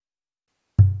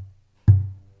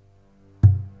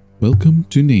Welcome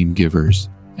to Name Givers,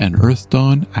 an Earth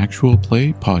Dawn actual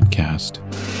play podcast.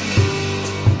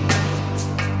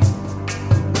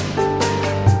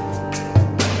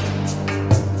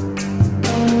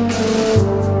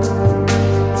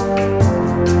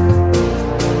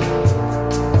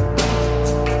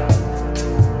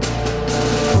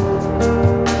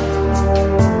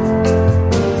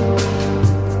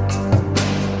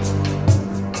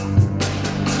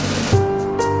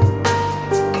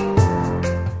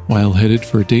 While headed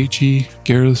for Daichi,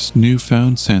 Gareth's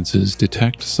newfound senses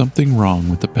detect something wrong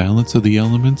with the balance of the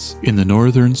elements in the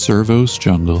northern Servos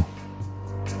jungle.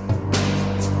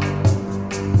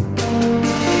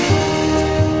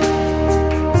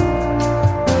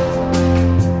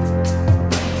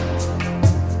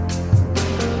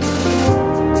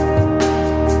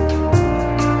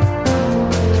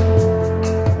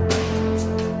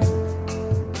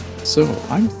 So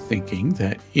I'm thinking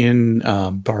that in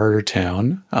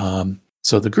Bartertown,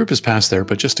 so the group has passed there,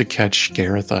 but just to catch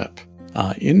Gareth up,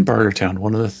 in Bartertown,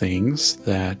 one of the things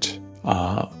that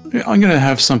I'm going to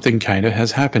have something kind of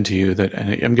has happened to you that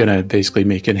I'm going to basically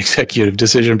make an executive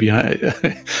decision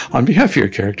on behalf of your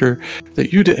character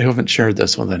that you haven't shared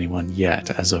this with anyone yet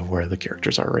as of where the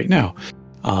characters are right now.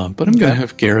 But I'm going to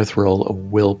have Gareth roll a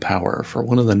willpower for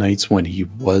one of the nights when he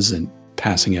wasn't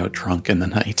passing out drunk in the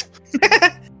night.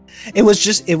 It was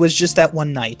just that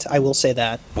one night. I will say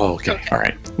that. Oh, okay. All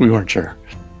right. We weren't sure.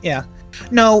 Yeah.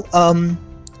 No.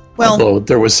 Well, although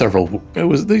there was several.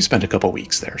 They spent a couple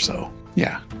weeks there, so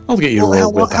yeah. I'll get you.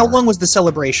 How long was the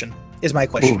celebration? Is my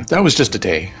question. Ooh, that was just a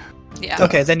day. Yeah.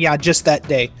 Okay, then yeah, just that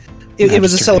day. It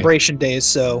was a celebration day,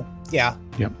 so yeah.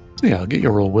 Yep. So yeah, I'll get you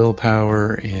a roll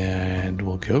willpower, and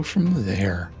we'll go from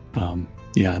there.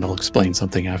 Yeah, and I'll explain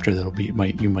something after you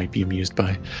might be amused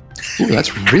by. Ooh,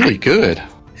 that's really good.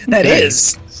 That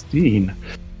is. Christine.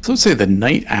 So let's say the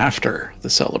night after the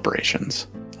celebrations,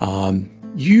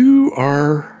 you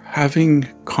are having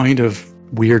kind of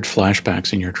weird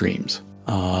flashbacks in your dreams.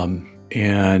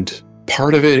 And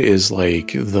part of it is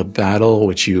like the battle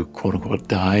which you quote unquote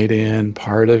died in.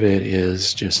 Part of it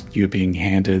is just you being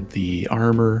handed the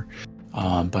armor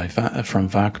from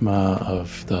Vakma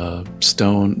of the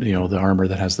stone, the armor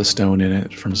that has the stone in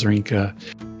it from Zrinka.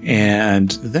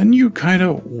 And then you kind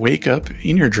of wake up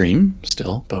in your dream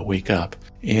still, but wake up.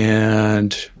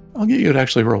 And I'll get you to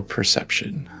actually roll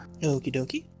perception. Okie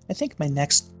dokie. I think my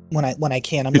next, when I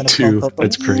can, I'm going to bump up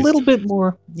that's a great. little bit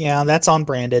more. Yeah, that's on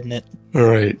brand, isn't it? All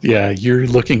right. Yeah, you're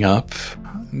looking up.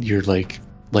 You're like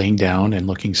laying down and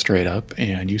looking straight up.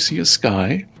 And you see a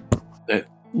sky that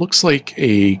looks like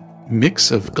a mix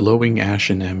of glowing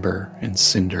ash and ember and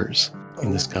cinders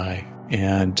in the sky.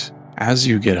 And as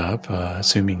you get up,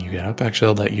 assuming you get up, actually,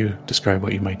 I'll let you describe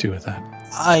what you might do with that.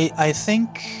 I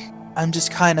think I'm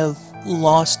just kind of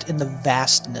lost in the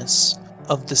vastness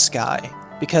of the sky.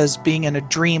 Because being in a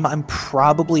dream, I'm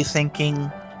probably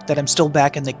thinking that I'm still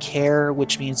back in the care,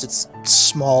 which means it's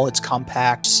small, it's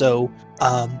compact. So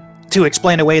to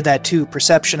explain away that too,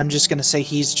 perception, I'm just going to say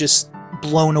he's just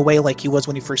blown away like he was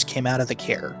when he first came out of the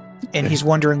care. And he's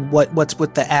wondering what's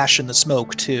with the ash and the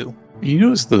smoke too. You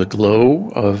notice the glow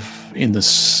in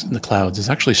the clouds is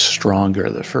actually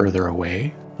stronger the further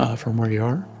away from where you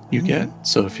are. You get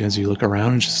so as you look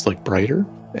around, it's just like brighter,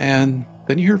 and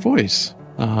then you hear a voice,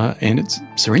 and it's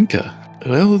Zrinka.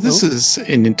 Well, this is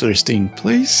an interesting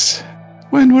place.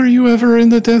 When were you ever in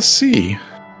the Death Sea?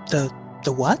 The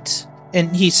what?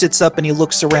 And he sits up and he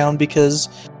looks around because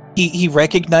he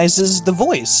recognizes the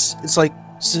voice. It's like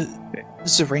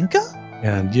Zrinka.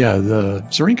 And yeah, the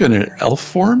Zrinka in her elf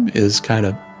form is kind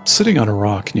of sitting on a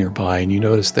rock nearby, and you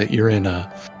notice that you're in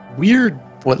a weird,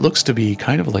 what looks to be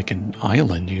kind of like an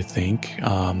island, you think.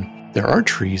 There are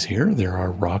trees here, there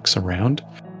are rocks around,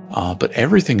 but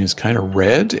everything is kind of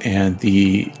red, and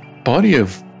the body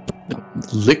of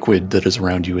liquid that is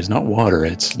around you is not water,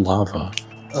 it's lava.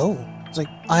 Oh, it's like,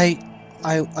 I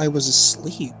was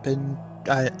asleep, and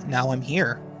now I'm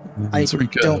here. I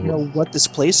don't know what this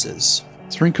place is.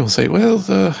 Zrinka will say, well,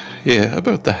 yeah,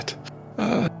 about that.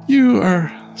 You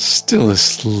are still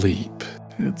asleep.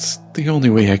 It's the only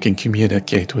way I can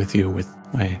communicate with you with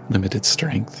my limited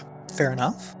strength. Fair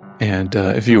enough. And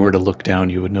if you were to look down,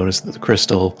 you would notice that the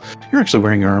crystal, you're actually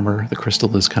wearing armor, the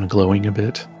crystal is kind of glowing a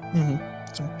bit.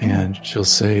 And she'll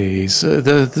say, so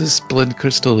this blood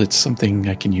crystal, it's something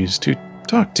I can use to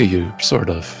talk to you, sort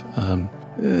of.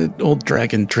 Old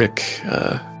dragon trick.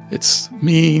 It's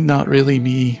me, not really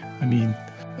me. I mean,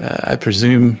 I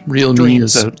presume real me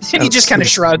is out. He just kind of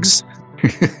shrugs.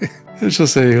 She'll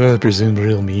say, well, I presume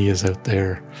real me is out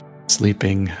there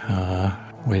sleeping,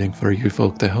 waiting for you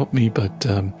folk to help me, but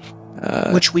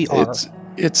which we are.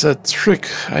 it's a trick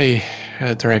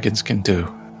dragons can do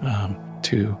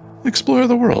to explore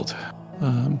the world.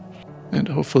 And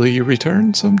hopefully you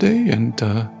return someday and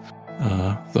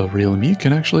the real me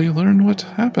can actually learn what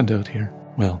happened out here.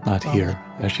 Well, not here,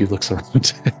 as she looks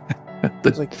around at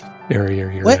the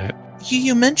area you're at.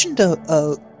 You mentioned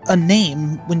a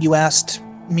name when you asked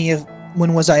me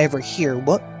when was I ever here.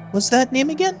 What was that name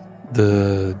again?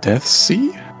 The Death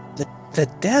Sea? The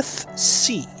Death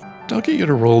Sea. I'll get you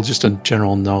to roll just a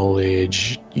general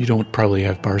knowledge. You don't probably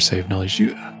have bar save knowledge.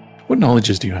 What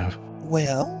knowledges do you have?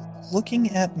 Well, looking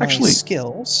at my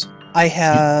skills, I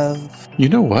have... You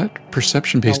know what?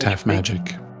 Perception-based half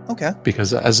magic. Okay.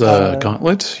 Because as a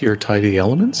gauntlet, your tie to the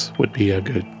elements would be a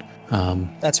good...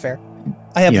 That's fair.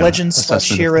 I have Legends /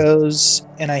 Heroes,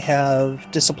 and I have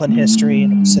Discipline History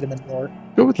and Cinnamon Lore.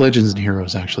 Go with Legends and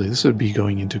Heroes, actually. This would be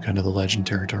going into kind of the legend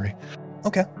territory.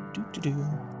 Okay.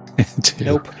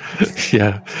 Nope.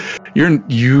 Yeah.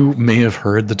 You may have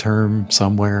heard the term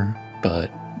somewhere,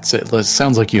 but it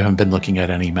sounds like you haven't been looking at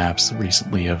any maps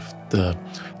recently of the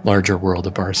larger world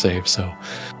of Barsave, so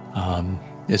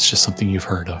it's just something you've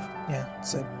heard of. Yeah,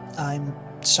 so I'm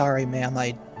sorry, ma'am,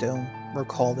 I don't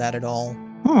recall that at all.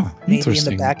 Oh, maybe in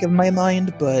the back of my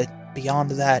mind, but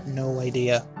beyond that, no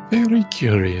idea. Very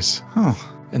curious. Oh,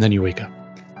 and then you wake up,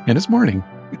 and it's morning.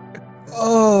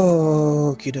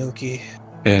 Oh, okie dokie.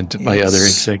 And my other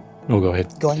exec... Oh, go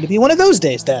ahead. Going to be one of those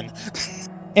days, then.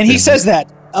 And he says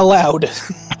that aloud.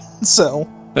 So.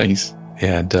 Nice.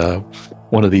 And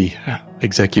one of the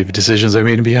executive decisions I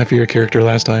made on behalf of your character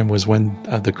last time was when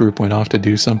the group went off to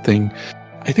do something.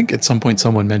 I think at some point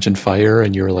someone mentioned fire,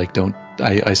 and you were like, don't...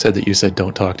 I said that you said,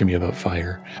 don't talk to me about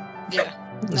fire. Yeah.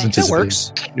 That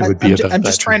works. It would be about I'm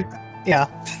just trying... Yeah.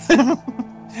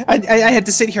 I had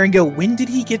to sit here and go, when did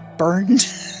he get burned?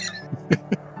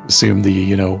 Assume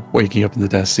the, waking up in the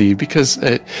Death Sea, because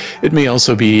it may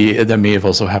also be, that may have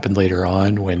also happened later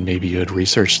on when maybe you had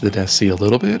researched the Death Sea a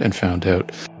little bit and found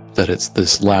out that it's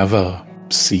this lava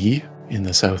sea in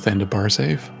the south end of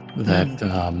Barsave.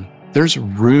 That there's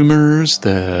rumors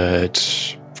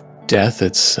that death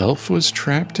itself was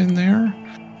trapped in there.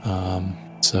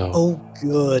 Oh,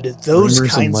 good. Those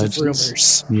kinds of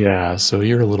rumors. Yeah, so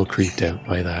you're a little creeped out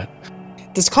by that.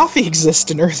 Does coffee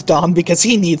exist in Earth Dawn? Because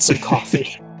he needs some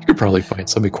coffee. You could probably find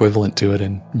some equivalent to it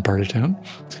in Bartertown.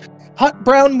 Hot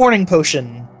brown morning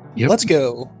potion. Yep. Let's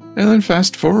go. And then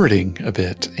fast forwarding a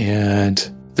bit, and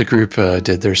the group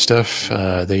did their stuff.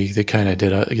 They kind of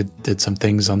did some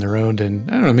things on their own, and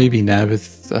I don't know, maybe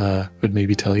Navith would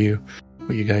maybe tell you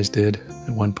what you guys did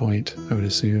at one point, I would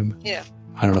assume. Yeah.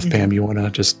 I don't know if Pam, you want to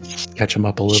just catch them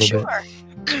up a little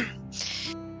bit?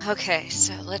 Okay,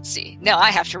 so let's see. No,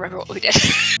 I have to remember what we did.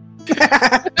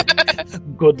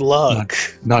 Good luck.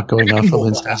 Not going off of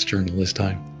Lynn's task journal this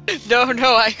time. No,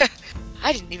 I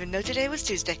didn't even know today was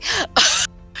Tuesday.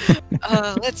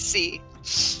 Let's see.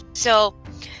 So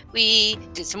we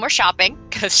did some more shopping,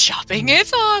 because shopping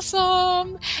is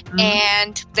awesome.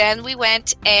 And then we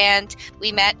went and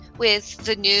we met with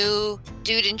the new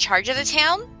dude in charge of the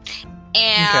town.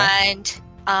 And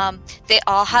they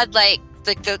all had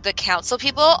the council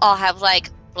people all have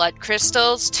blood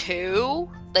crystals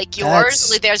too, like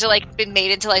yours. Theirs are been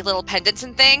made into little pendants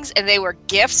and things, and they were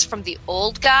gifts from the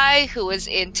old guy who was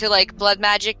into blood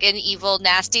magic and evil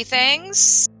nasty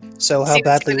things. So how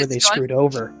badly were they screwed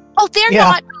over? Oh, they're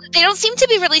not. They don't seem to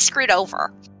be really screwed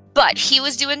over, but he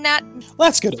was doing that. Well,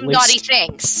 that's good. At least. Naughty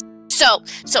things. So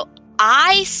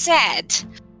I said,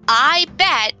 I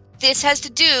bet this has to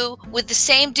do with the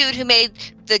same dude who made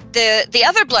the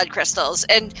other blood crystals.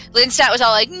 And Linstat was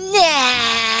all like,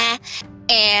 nah.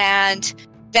 And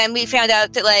then we found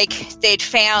out that they'd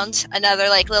found another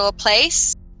little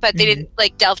place, but they didn't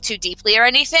delve too deeply or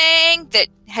anything that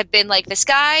had been this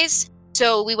guy's.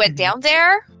 So we went down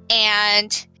there,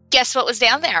 and guess what was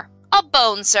down there? A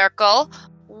bone circle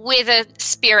with a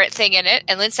spirit thing in it.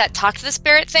 And Linstat talked to the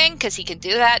spirit thing because he can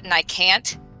do that and I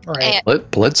can't. Right.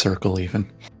 Blood circle even.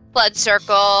 Blood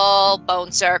circle,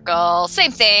 bone circle,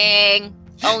 same thing.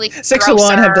 Only 6 of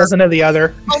one, half dozen of the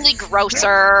other. Only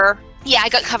grosser. Yeah, I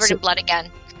got covered in blood again.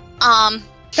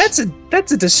 That's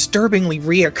a disturbingly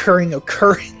reoccurring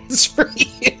occurrence for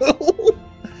you.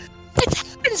 It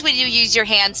happens when you use your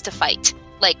hands to fight,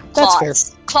 claws. That's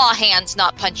fair. Claw hands,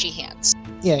 not punchy hands.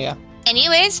 Yeah.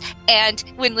 Anyways, and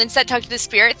when Linstat talked to the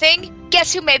spirit thing,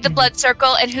 guess who made the blood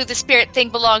circle and who the spirit thing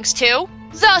belongs to?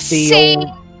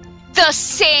 The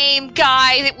same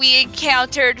guy that we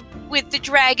encountered with the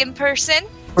dragon person.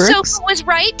 Works. So who was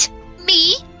right?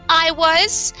 Me. I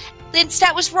was.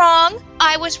 Linstat was wrong.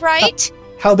 I was right.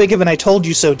 How big of an I told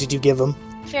you so did you give him?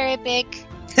 Very big.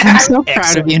 I'm so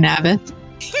proud of you, Navith.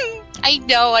 I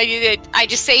know I didn't. I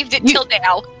just saved it till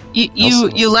now.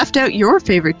 You left out your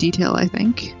favorite detail, I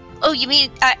think. Oh, you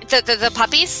mean the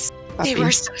puppies? They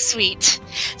were so sweet.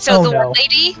 So Oh, the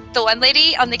no. one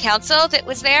lady on the council that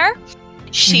was there,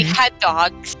 she had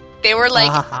dogs. They were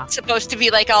like supposed to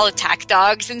be like all attack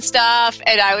dogs and stuff,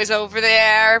 and I was over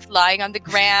there lying on the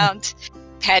ground,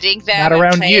 petting them. Not and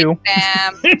around playing you.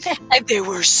 them. And they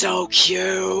were so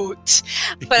cute,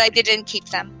 but I didn't keep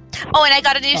them. Oh, and I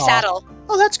got a new Aw. saddle.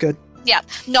 Oh, that's good. Yeah,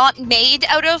 not made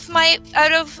out of my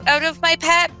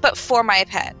pet, but for my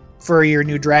pet. For your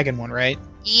new dragon one, right?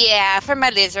 Yeah, for my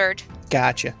lizard.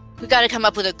 Gotcha. We got to come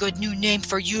up with a good new name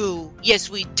for you. Yes,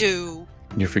 we do.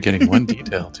 You're forgetting one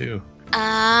detail too.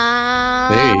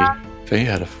 Faye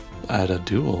had a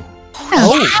duel.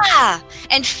 Oh, yeah.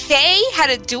 And Faye had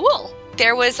a duel.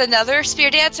 There was another spear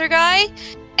dancer guy,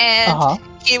 and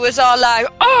he was all like,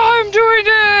 "Oh, I'm doing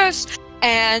this."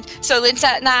 And so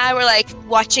Linsat and I were like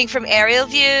watching from aerial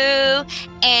view,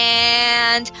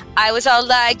 and I was all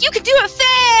like, "You can do it,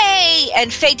 Faye!"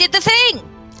 And Faye did the thing.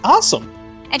 Awesome.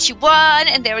 And she won,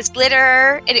 and there was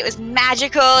glitter, and it was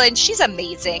magical, and she's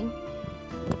amazing.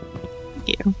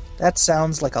 That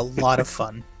sounds like a lot of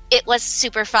fun. It was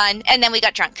super fun, and then we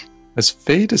got drunk. Has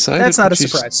Faye decided? That's not what a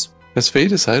she's- surprise. Has Faye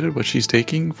decided what she's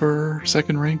taking for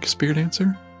second rank spear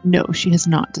dancer? No, she has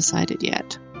not decided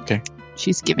yet. Okay.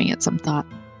 She's giving it some thought.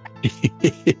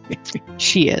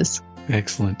 She is.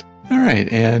 Excellent. All right,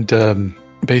 and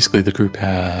basically the group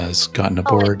has gotten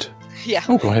aboard. Yeah.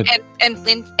 Oh, go ahead. And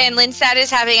Linsat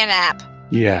is having a nap.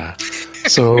 Yeah.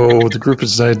 So the group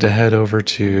has decided to head over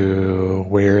to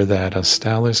where that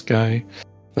Astalis guy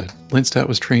that Linstat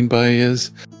was trained by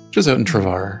is, which is out in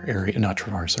Travar area. Not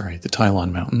Travar, sorry, the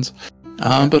Tylon Mountains.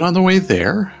 But on the way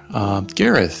there,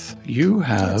 Gareth, you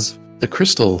have Yes. the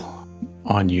crystal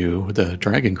on you. The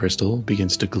dragon crystal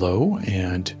begins to glow,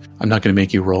 and I'm not going to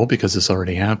make you roll because this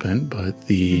already happened, but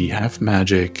the half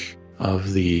magic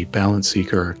of the balance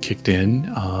seeker kicked in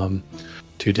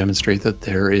to demonstrate that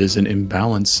there is an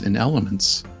imbalance in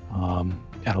elements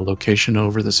at a location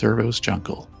over the Servos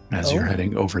jungle as you're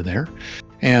heading over there.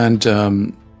 And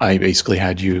I basically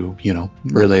had you,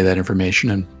 relay that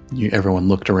information, and everyone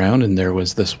looked around, and there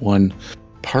was this one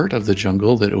part of the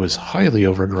jungle that was highly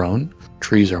overgrown.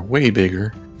 Trees are way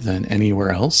bigger than anywhere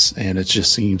else, and it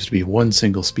just seems to be one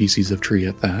single species of tree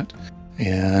at that.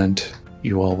 And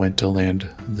you all went to land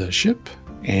the ship,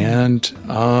 and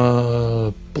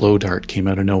a blow dart came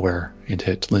out of nowhere and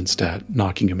hit Linstat,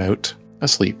 knocking him out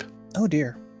asleep. Oh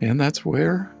dear. And that's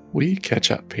where we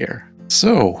catch up here.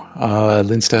 So,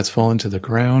 Linstat's fallen to the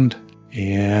ground,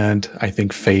 and I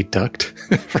think Faye ducked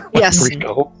for Yes. we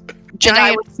go. And I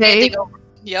Giant was Faye. standing over.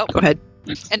 Yep. Go ahead.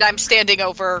 And I'm standing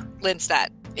over Linstat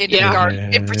in Yeah. guard,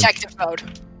 in protective mode.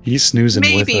 He's snoozing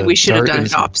with Maybe a we should have dart done in it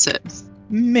his- opposite.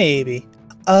 Maybe.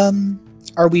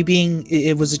 Are we being?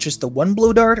 Was it just the one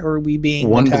blow dart, or are we being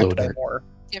One attacked blow by dart. more?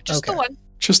 Yep, just Okay. the one.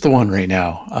 Just the one right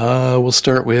now. We'll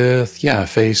start with,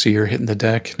 Faye, so you're hitting the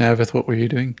deck. Navith, what were you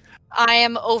doing? I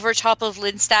am over top of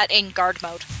Linstat in guard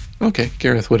mode. Okay,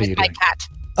 Gareth, what are with you my doing?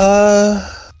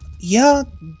 cat. Yeah,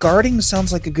 guarding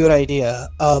sounds like a good idea.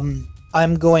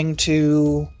 I'm going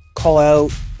to call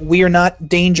out, "We are not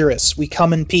dangerous. We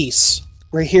come in peace.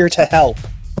 We're here to help."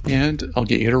 And I'll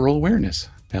get you to roll awareness,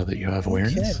 now that you have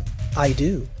awareness. Okay. I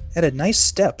do. At a nice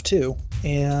step, too.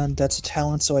 And that's a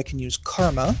talent, so I can use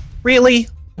karma. Really?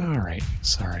 All right,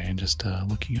 sorry, I'm just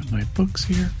looking at my books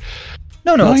here.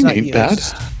 No, it's 9 not ain't used. bad.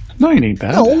 9 ain't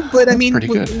bad. No, but I That's mean, pretty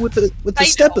good. with the I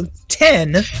step know. of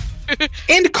 10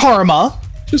 and karma.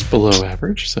 Just below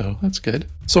average, so that's good.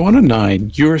 So on a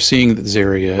 9, you're seeing that this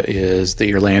area is that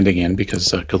you're landing in because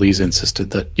Galiza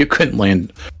insisted that you couldn't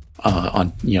land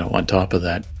on top of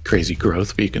that crazy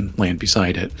growth, but you can land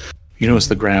beside it. You notice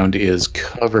the ground is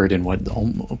covered in what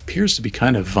appears to be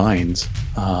kind of vines,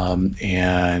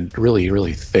 and really,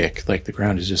 really thick. Like the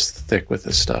ground is just thick with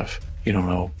this stuff. You don't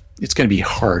know. It's going to be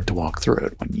hard to walk through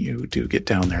it when you do get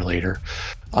down there later.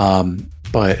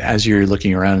 But as you're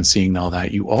looking around and seeing all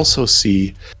that, you also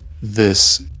see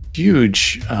this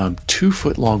huge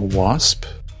 2-foot long wasp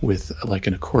with like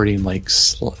an accordion-like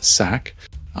sack,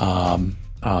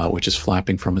 which is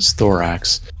flapping from its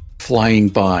thorax, flying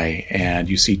by, and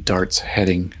you see darts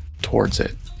heading towards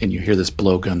it, and you hear this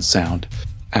blowgun sound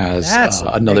as That's a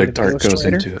another negative dart goes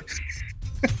illustrator. into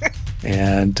it.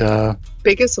 And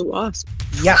Big as a wasp.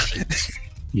 Yeah,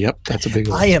 yep, that's a big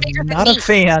one. I am Bigger than not a me.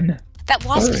 fan. That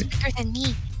wasp is Alright. bigger than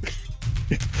me.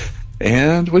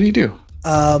 And what do you do?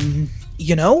 I'm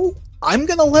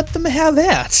gonna let them have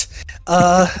that.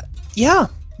 Yeah,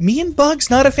 me and Bug's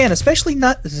not a fan, especially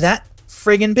not that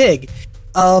friggin' big.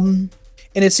 And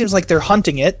it seems like they're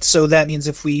hunting it, so that means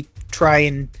if we try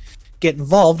and get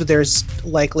involved, there's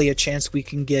likely a chance we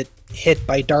can get hit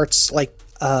by darts like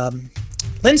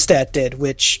Lindstedt did,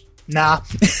 which, nah.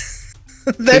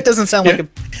 That doesn't sound like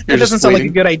a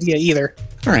good idea either.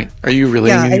 All right. Are you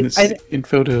relaying this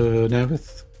info to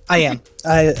Navith? I am.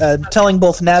 Telling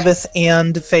both Navith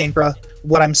and Fainbra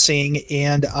what I'm seeing,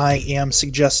 and I am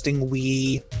suggesting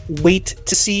we wait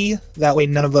to see. That way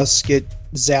none of us get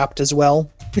zapped as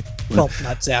well. Well,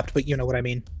 not zapped, but you know what I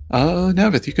mean.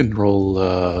 Navith, you can roll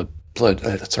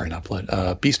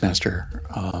Beastmaster,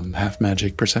 half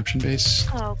magic perception base.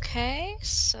 Okay,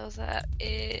 so that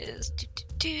is...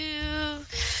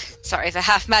 Sorry, the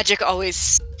half magic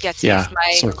always gets me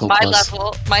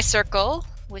my circle,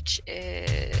 which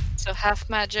is... So half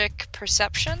magic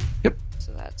perception? Yep.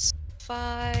 So that's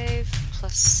 5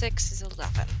 plus 6 is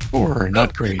 11. 4,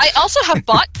 not great. I also have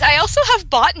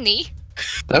botany.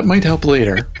 That might help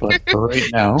later, but for right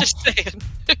now, Just saying.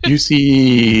 You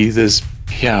see this,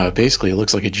 basically it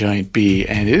looks like a giant bee,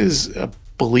 and it is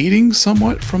bleeding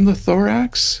somewhat from the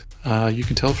thorax. You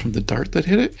can tell from the dart that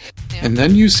hit it. Yeah. And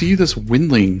then you see this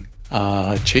windling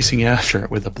chasing after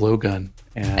it with a blowgun.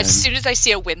 And as soon as I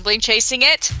see a windling chasing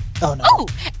it, and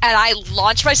I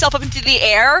launch myself up into the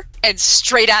air and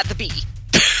straight at the bee.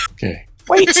 Okay.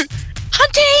 Wait!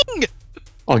 Hunting!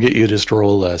 I'll get you to just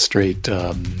roll a straight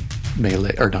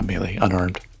melee, or not melee,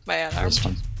 unarmed. My unarmed? This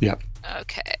one. Yep.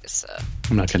 Okay, so...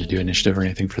 I'm not going to do initiative or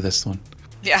anything for this one.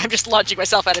 Yeah, I'm just launching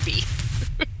myself at a bee.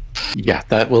 Yeah,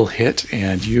 that will hit,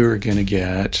 and you're going to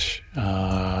get, 2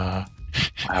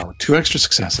 extra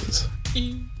successes.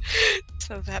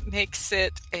 So that makes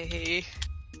it a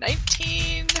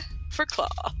 19 for claw.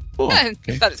 Oh,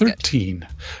 okay. That is 13. Good.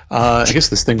 I guess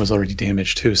this thing was already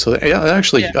damaged too. So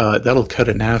actually, that'll cut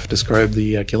in half. Describe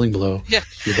the killing blow. Yeah.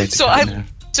 You'd like to cut in half.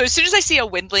 So as soon as I see a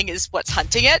windling is what's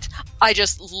hunting it, I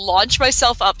just launch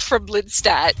myself up from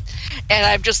Lindstedt, and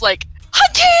I'm just like,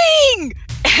 hunting!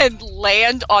 And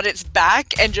land on its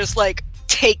back and just like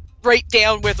take right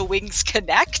down where the wings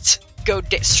connect, go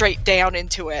straight down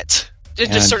into it. And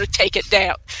just sort of take it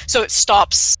down. So it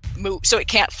stops, so it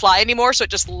can't fly anymore, so it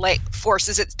just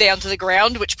forces it down to the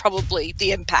ground, which probably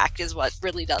the impact is what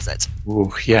really does it.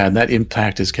 Ooh, yeah, and that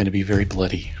impact is going to be very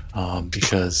bloody,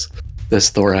 because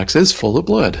this thorax is full of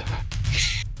blood.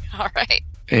 All right.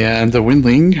 And the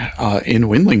windling, in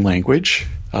windling language,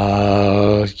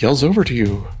 yells over to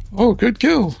you, "Oh, good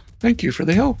kill. Thank you for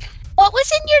the help." What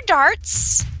was in your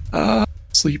darts?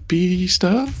 Sleepy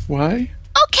stuff? Why?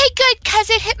 Okay, good, because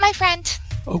it hit my friend.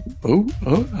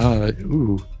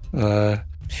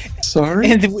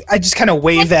 Sorry? And I just kind of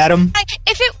wave at him.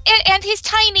 And he's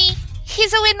tiny.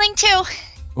 He's a windling too.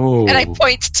 Oh. And I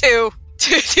point to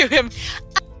him.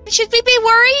 Should we be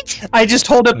worried? I just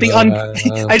hold up the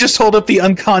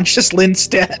unconscious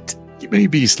Lindstedt. You may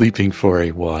be sleeping for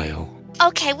a while.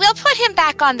 Okay, we'll put him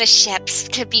back on the ships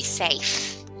to be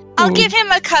safe. I'll give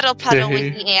him a cuddle puddle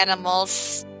with the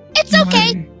animals. It's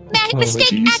okay.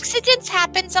 Mistake accidents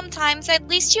happen sometimes. At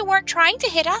least you weren't trying to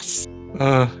hit us.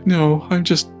 No, I'm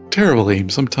just terrible aim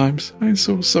sometimes. I'm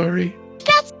so sorry.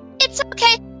 It's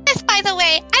okay. Yes, by the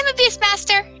way, I'm a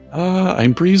Beastmaster.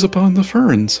 I'm Breeze upon the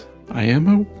Ferns. I am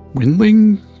a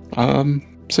windling.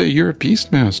 Say you're a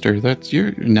Beastmaster. You're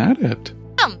an adept.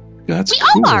 That's we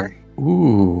cool. all are.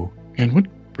 Ooh, and what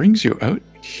brings you out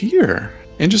here?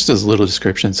 And just as a little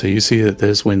description, so you see that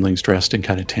this windling's dressed in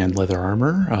kind of tan leather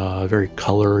armor, very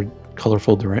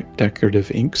colorful decorative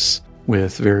inks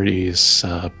with various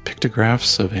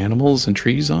pictographs of animals and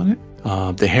trees on it.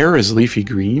 The hair is leafy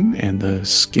green and the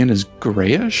skin is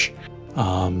grayish,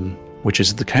 which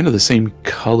is the same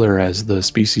color as the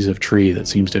species of tree that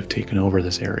seems to have taken over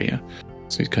this area.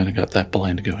 So he's kind of got that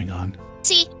blend going on.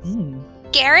 See,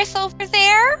 Gareth over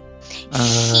there?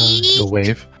 The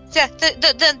wave.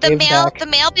 The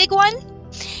male big one,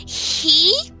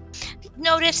 he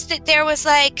noticed that there was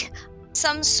like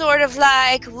some sort of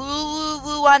like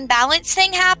woo unbalance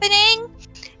thing happening,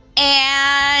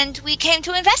 and we came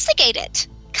to investigate it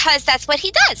because that's what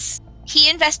he does. He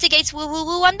investigates woo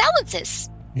unbalances.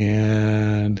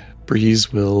 And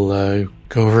Breeze will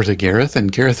go over to Gareth,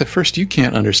 and Gareth, at first you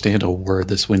can't understand a word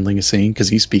this windling is saying because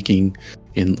he's speaking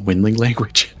in windling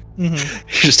language. Mm-hmm.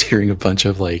 You're just hearing a bunch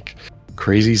of like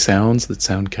crazy sounds that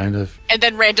sound kind of... And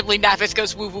then randomly Navith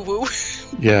goes woo woo woo.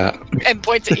 Yeah. And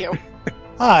points at you.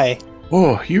 Hi.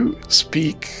 Oh, you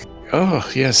speak... Oh,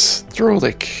 yes,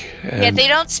 Throlik. Yeah, they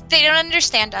don't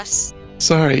understand us.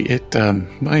 Sorry,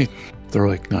 my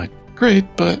Throlik not great,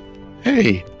 but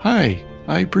hey, hi,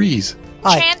 Breeze.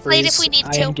 Hi, Translate Breeze. if we need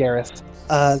I to. am Gareth.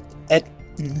 And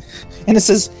it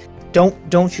says,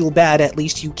 don't feel bad, at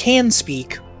least you can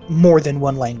speak more than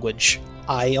one language.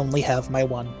 I only have my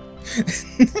one.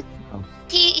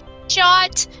 She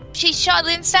shot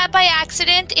Linstat by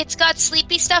accident. It's got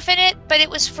sleepy stuff in it, but it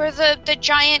was for the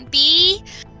giant bee.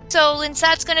 So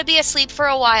Linstat's going to be asleep for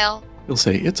a while. He'll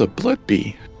say, it's a blood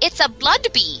bee. It's a blood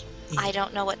bee. I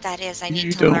don't know what that is. I need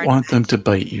You to learn. don't want them to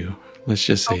bite you. Let's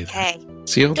just say that. Okay.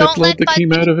 See all Don't that blood let that came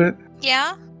bite out of it?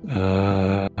 Yeah?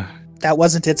 That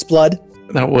wasn't its blood.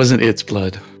 That wasn't its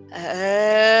blood.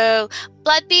 Oh.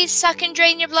 Blood bees suck and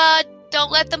drain your blood.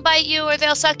 Don't let them bite you or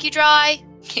they'll suck you dry.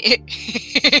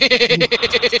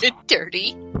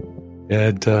 Dirty.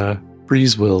 And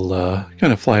Breeze will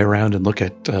kind of fly around and look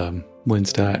at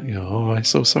Linstat. Oh, I'm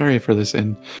so sorry for this.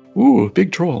 And, ooh,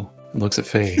 big troll. And looks at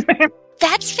Faye.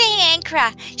 That's Faye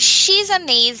Ankra. She's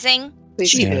amazing.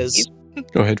 Pleased She to meet is. you.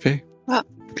 Go ahead, Faye.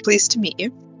 Pleased to meet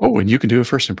you. Oh, and you can do a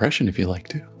first impression if you like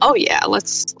to. Oh yeah,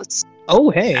 let's Oh,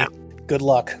 hey. Good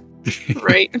luck.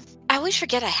 right. I always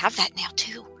forget I have that now,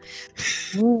 too.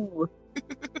 Ooh.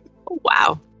 Oh,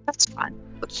 wow, that's fun.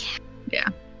 Yeah.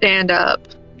 Stand up,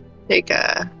 take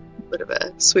a bit of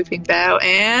a sweeping bow,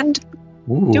 and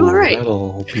Ooh, Do all right.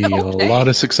 That'll be Okay. a lot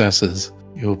of successes.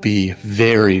 You'll be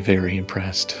very, very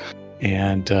impressed.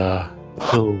 And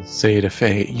he'll say to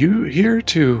Faye, you here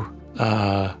to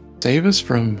save us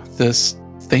from this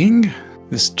thing?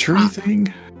 This tree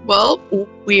thing? well,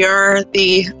 we are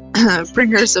the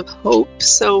bringers of hope,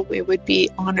 so we would be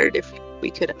honored if we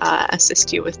could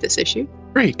assist you with this issue.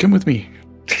 Great, come with me.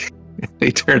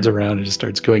 He turns around and just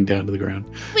starts going down to the ground.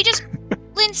 We just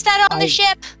Linstat on the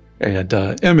ship. And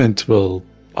Emmett will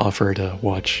offer to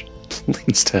watch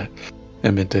Linstat.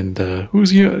 Emmett and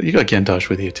who's you? You got Gentosh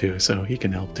with you too, so he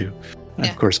can help too. And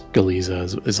Yeah. of course,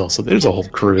 Galiza is also there's a whole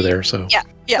crew there, so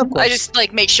Yeah, Of course. I just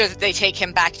make sure that they take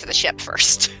him back to the ship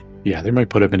first. yeah, they might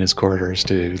put him in his quarters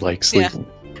to sleep.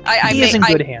 He is in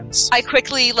good hands. I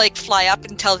quickly fly up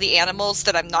and tell the animals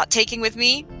that I'm not taking with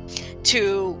me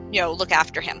to look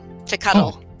after him, to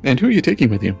cuddle. Oh, and who are you taking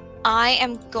with you? I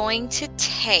am going to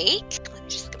take. Let me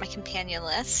just look at my companion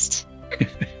list.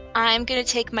 I'm going to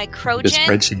take my The Crojan.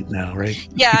 spreadsheet now, right?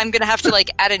 Yeah, I'm going to have to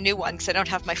add a new one because I don't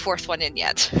have my fourth one in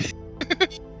yet.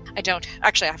 I don't.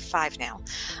 Actually, I have 5 now.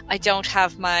 I don't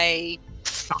have my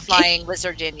flying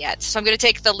lizard in yet. So I'm going to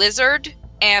take the lizard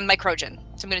and my Crojan.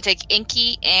 So I'm going to take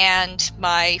Inky and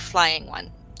my flying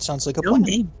one. Sounds like a No plan.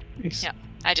 name. Nice. Yeah.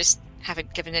 I just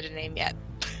haven't given it a name yet.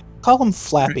 Call him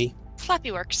Flappy.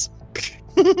 Flappy works.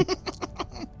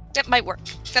 That might work.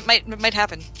 That might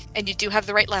happen. And you do have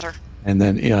the right letter. And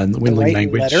then in the Windling right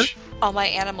language. letter? All my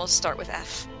animals start with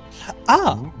F.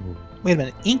 Ah, Ooh. wait a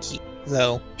minute. Inky,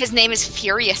 though. His name is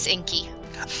Furious Inky.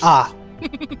 Ah,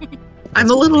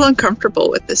 I'm a little uncomfortable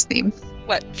with this name.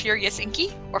 What, Furious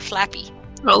Inky or Flappy?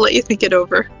 I'll let you think it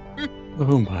over.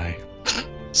 Oh my.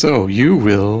 So you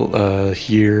will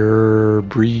hear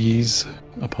Breeze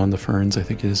upon the ferns, I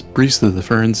think it is. Breeze through the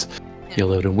ferns.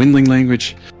 Yell out in Windling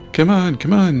language. Come on,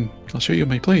 come on. I'll show you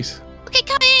my place. Okay,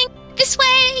 coming! This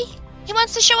way! He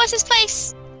wants to show us his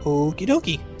place. okie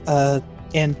dokie.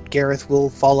 And Gareth will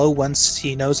follow once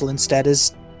he knows Linstat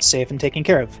is safe and taken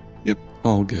care of.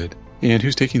 All good. And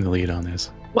who's taking the lead on this?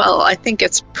 Well, I think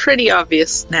it's pretty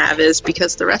obvious Nav is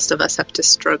because the rest of us have to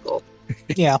struggle.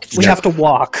 Yeah, we have to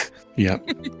walk. Yep.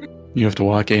 You have to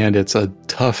walk, and it's a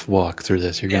tough walk through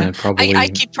this. You're going to probably... I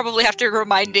keep probably have to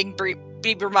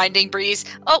be reminding Breeze,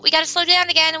 oh, we gotta slow down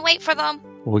again and wait for them.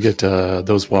 We'll get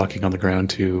those walking on the ground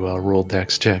to roll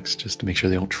dex checks just to make sure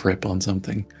they don't trip on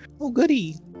something. Oh,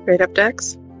 goody. Straight up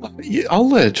decks? Yeah, I'll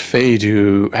let Faye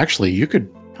do... Actually,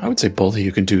 I would say both of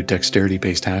you can do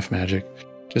dexterity-based half magic,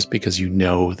 just because you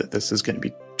know that this is going to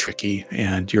be tricky,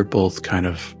 and you're both kind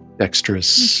of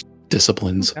dexterous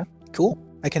disciplines. Okay. Cool.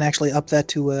 I can actually up that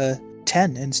to a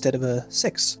 10 instead of a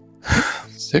 6.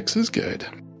 6 is good.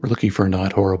 We're looking for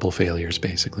not horrible failures,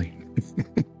 basically.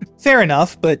 Fair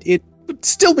enough, but it would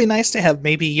still be nice to have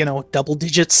maybe, double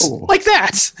digits Oh. like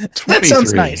that. That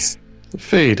sounds 23. nice.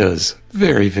 Faye does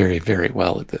very, very, very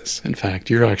well at this. In fact,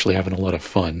 you're actually having a lot of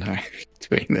fun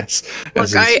doing this. Look,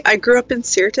 As is- I grew up in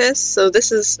Sirtis, so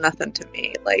this is nothing to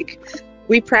me.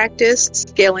 We practiced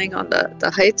scaling on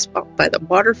the heights by the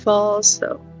waterfalls,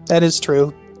 so... That is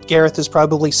true. Gareth is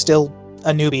probably still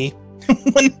a newbie.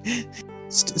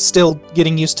 Still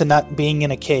getting used to not being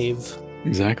in a cave.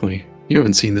 Exactly. You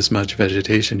haven't seen this much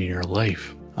vegetation in your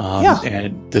life. Yeah.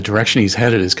 And the direction he's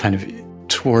headed is kind of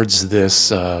towards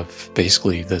this,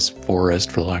 basically this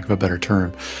forest, for lack of a better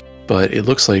term. But it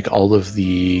looks like all of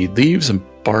the leaves and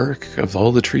bark of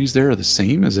all the trees there are the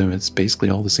same, as in it's basically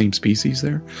all the same species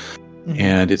there. Mhm.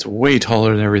 And it's way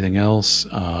taller than everything else.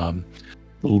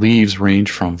 The leaves range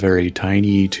from very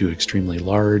tiny to extremely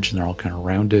large, and they're all kind of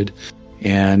rounded.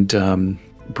 And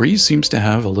Breeze seems to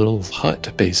have a little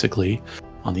hut, basically,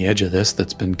 on the edge of this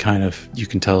that's been kind of, you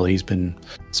can tell he's been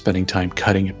spending time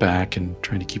cutting it back and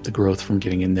trying to keep the growth from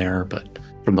getting in there. But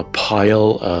from the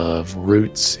pile of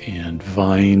roots and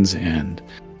vines and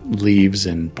leaves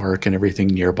and bark and everything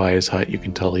nearby his hut, you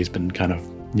can tell he's been kind of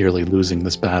nearly losing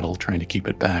this battle trying to keep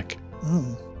it back.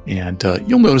 And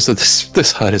you'll notice that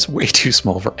this hut is way too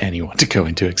small for anyone to go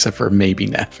into except for maybe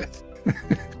Navith.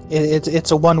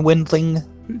 It's a one windling.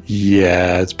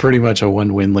 Yeah, it's pretty much a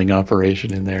one windling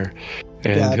operation in there.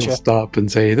 And Gotcha. he'll stop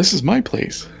and say, "This is my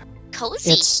place."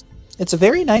 Cozy. It's a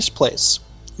very nice place.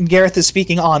 Gareth is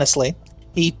speaking honestly.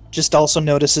 He just also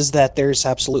notices that there's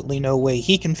absolutely no way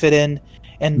he can fit in,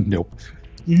 and Nope.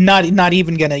 not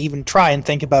even gonna even try and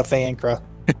think about Fayankra.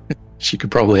 She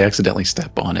could probably accidentally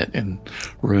step on it and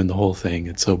ruin the whole thing.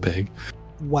 It's so big.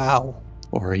 Wow.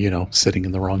 Or, sitting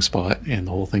in the wrong spot and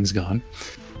the whole thing's gone.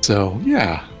 So,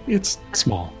 yeah, it's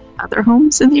small. Other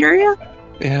homes in the area?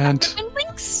 And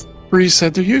Windlings? Breeze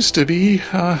said there used to be.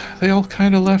 They all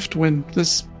kind of left when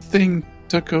this thing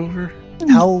took over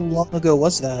How long ago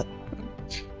was that?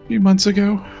 a few months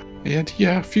ago. And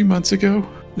yeah, a few months ago,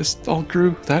 this all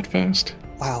grew that fast.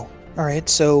 Wow. All right.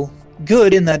 So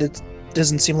good in that it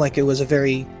doesn't seem like it was a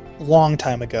very long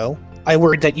time ago. I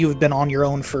worried that you've been on your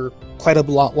own for quite a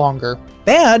lot longer.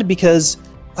 Bad because,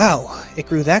 wow, it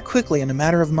grew that quickly in a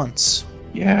matter of months.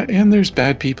 Yeah, and there's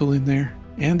bad people in there.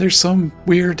 And there's some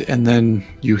weird, and then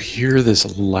you hear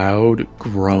this loud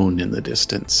groan in the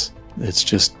distance. It's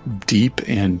just deep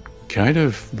and kind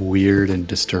of weird and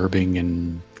disturbing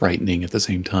and frightening at the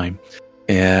same time.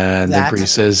 And then That? Bree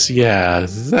says, "Yeah,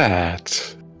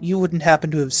 that." You wouldn't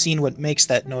happen to have seen what makes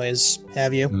that noise,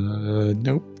 have you?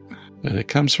 Nope. But it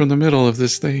comes from the middle of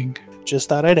this thing. Just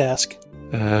thought I'd ask.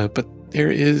 But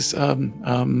there is,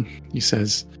 he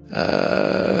says,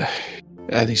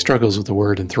 and he struggles with the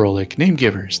word in Throlic, name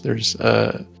givers. There's,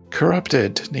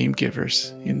 corrupted name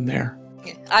givers in there.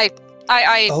 I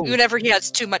Oh. whenever he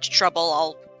has too much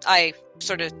trouble, I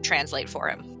sort of translate for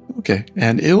him. Okay.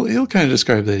 And he'll kind of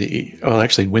describe that,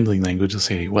 actually in Windling language, he'll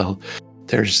say, well,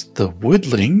 there's the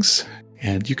woodlings,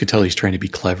 and you can tell he's trying to be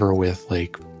clever with,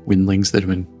 like, windlings that have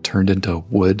been turned into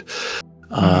wood.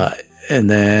 And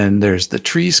then there's the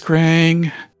tree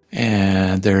scrang,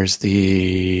 and there's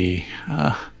the...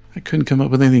 I couldn't come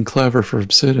up with anything clever for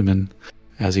Obsidian.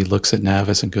 As he looks at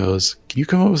Navis and goes, "Can you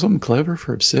come up with something clever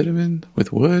for Obsidian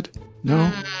with wood?"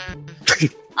 No?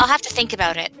 I'll have to think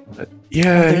about it.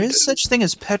 Yeah. There is such thing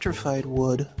as petrified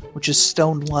wood, which is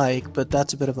stone-like, but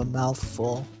that's a bit of a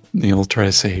mouthful. He'll try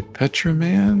to say,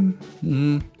 Petraman?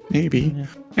 Maybe. Yeah.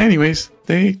 Anyways,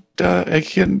 they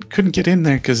couldn't get in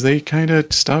there because they kind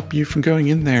of stopped you from going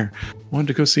in there. Wanted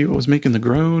to go see what was making the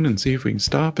groan and see if we can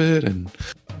stop it. And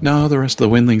no, the rest of the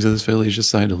windlings of this village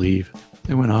decided to leave.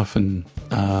 They went off and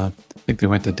I think they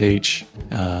went to Daich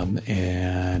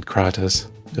and Kratos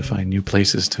to find new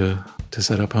places to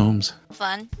set up homes.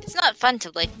 Fun. It's not fun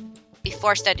to be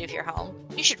forced out of your home.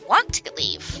 You should want to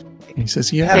leave. And he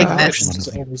says, "Yeah, Big I mess. didn't want It's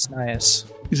to leave." always nice.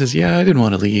 He says, "Yeah, I didn't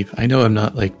want to leave. I know I'm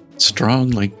not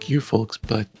strong like you folks,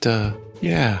 but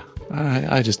yeah,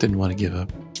 I just didn't want to give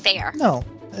up." Fair. No,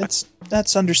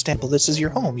 that's understandable. This is your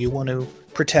home. You want to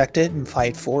protect it and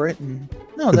fight for it, and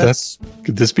no, But that's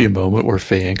Could this be a moment where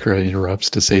Fayankra interrupts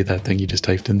to say that thing you just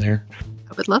typed in there?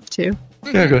 I would love to.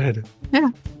 Yeah, go ahead.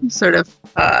 Sort of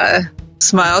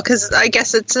smile, because I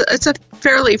guess it's a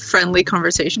fairly friendly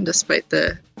conversation despite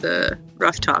the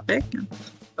rough topic.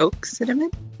 Oak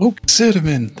cinnamon? Oh,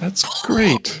 cinnamon. That's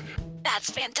great. That's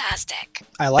fantastic.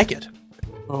 I like it.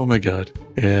 Oh my god.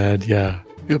 And yeah,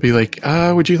 he'll be like,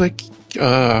 would you like,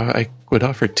 I would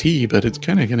offer tea, but it's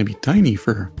kind of going to be tiny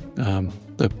for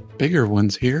the bigger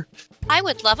ones here. I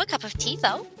would love a cup of tea,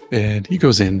 though. And he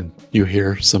goes in and you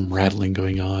hear some rattling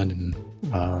going on and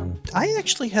I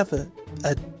actually have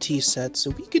a tea set,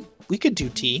 so we could do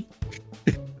tea.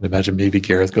 imagine maybe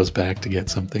Gareth goes back to get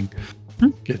something.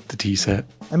 Get the tea set.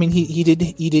 I mean, he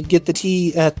did get the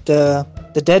tea at the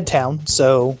Dead Town,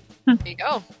 so There you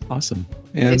go. Awesome.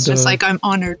 And It's just like I'm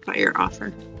honored by your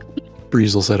offer.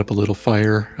 Breeze will set up a little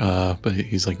fire, but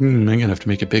he's like, I'm going to have to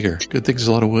make it bigger. Good thing there's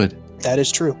a lot of wood. that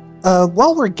is true.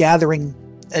 While we're gathering,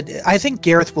 I think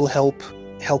Gareth will help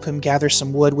him gather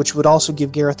some wood, which would also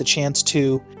give Gareth a chance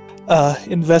to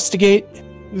investigate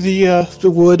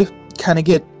the wood, kind of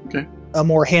get Okay. a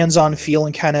more hands-on feel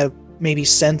and kind of maybe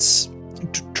sense,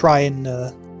 try and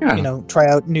Yeah, try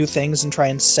out new things and try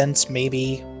and sense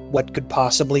maybe what could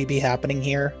possibly be happening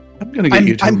here. I'm going to get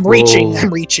you to I'm roll. reaching. I'm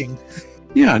reaching.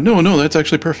 Yeah, no, that's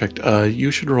actually perfect. You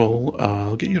should roll.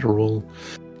 I'll get you to roll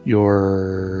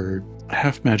your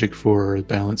half magic for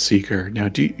Balance Seeker. Now,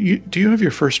 do you have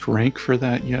your first rank for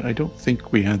that yet? I don't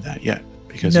think we had that yet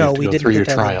because you have to go through your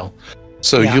trial.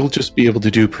 So you'll just be able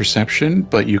to do perception,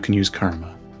 but you can use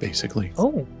karma, basically.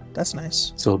 Oh, that's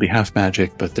nice. So it'll be half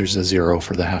magic, but there's a 0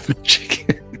 for the half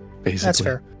magic, basically. That's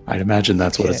fair. I'd imagine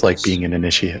that's what it's like being an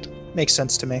initiate. Makes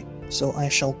sense to me. So I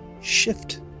shall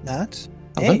shift that.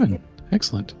 11. Hey.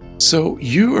 Excellent. So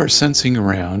you are sensing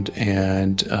around,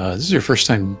 and this is your first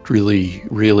time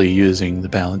really using the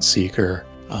Balance Seeker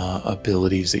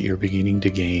abilities that you're beginning to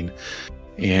gain.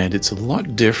 And it's a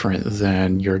lot different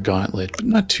than your Gauntlet, but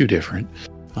not too different.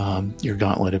 Your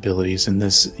Gauntlet abilities. And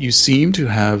this, you seem to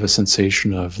have a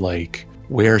sensation of like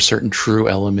where certain true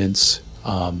elements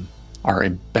are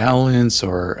in balance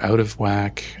or out of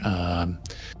whack.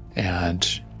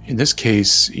 And in this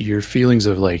case, your feelings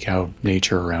of like how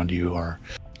nature around you are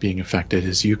being affected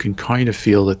is you can kind of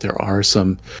feel that there are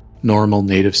some normal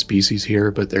native species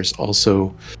here, but there's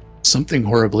also something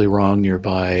horribly wrong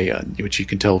nearby, which you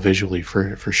can tell visually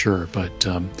for sure. But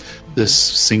this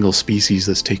single species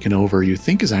that's taken over, you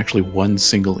think is actually one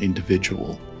single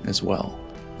individual as well.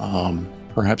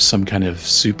 Perhaps some kind of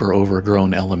super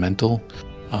overgrown elemental.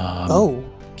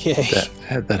 Okay.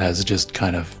 That has just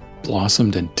kind of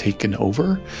blossomed and taken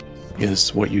over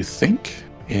is what you think.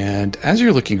 And as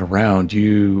you're looking around,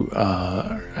 you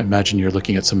imagine you're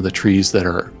looking at some of the trees that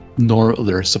are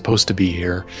they're supposed to be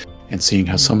here, and seeing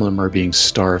how some of them are being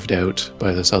starved out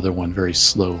by this other one very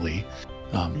slowly.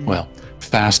 Well,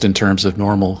 fast in terms of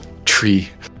normal tree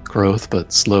growth,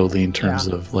 but slowly in terms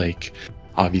of like,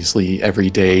 obviously every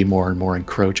day more and more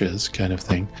encroaches kind of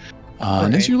thing.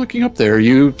 And as you're looking up there,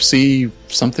 you see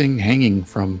something hanging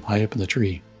from high up in the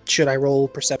tree. Should I roll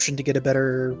perception to get a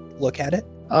better look at it?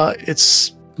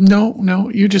 It's no.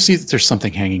 You just see that there's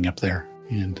something hanging up there,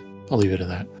 and I'll leave it at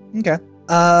that. Okay.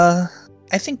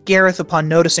 I think Gareth, upon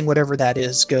noticing whatever that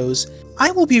is, goes,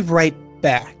 "I will be right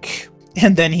back."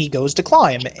 And then he goes to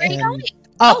climb and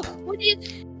up. Oh, what are you?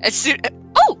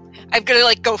 I'm gonna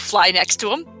like go fly next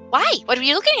to him. Why? What are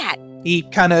you looking at? He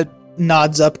kind of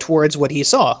nods up towards what he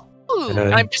saw. Ooh,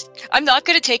 I'm not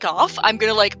gonna take off. I'm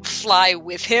gonna like fly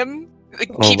with him,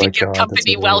 keeping him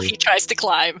company while he tries to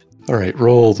climb. All right,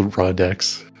 roll the raw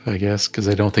dex, I guess, because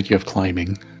I don't think you have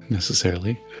climbing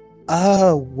necessarily.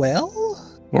 Well.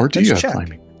 Or do you have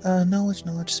climbing?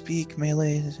 Knowledge, speak,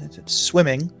 melee,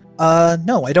 swimming.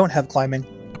 No, I don't have climbing.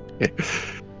 Okay.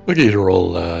 Look at you to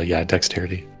roll,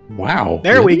 dexterity. Wow.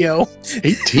 There we go.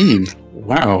 18.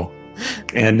 Wow.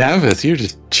 And Navith, you're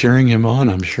just cheering him on,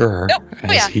 I'm sure,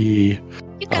 as he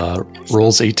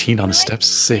rolls 18 on step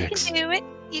 6.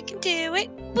 You can do it.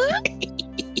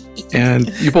 And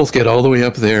you both get all the way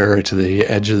up there to the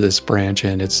edge of this branch,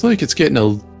 and it's like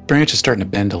branch is starting to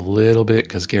bend a little bit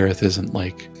because Gareth isn't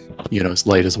like, as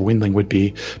light as a windling would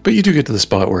be. But you do get to the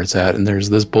spot where it's at, and there's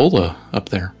this bola up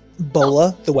there.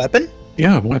 Bola, the weapon?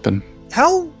 Yeah, weapon.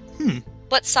 How?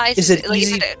 What size is it? Like,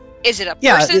 is it a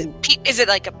person? Is it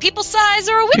like a people size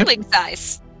or a windling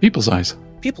size? People size.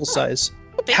 People size.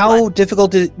 How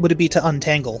difficult would it be to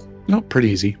untangle? No, pretty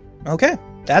easy. Okay,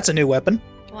 that's a new weapon.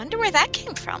 I wonder where that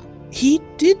came from. He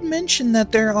did mention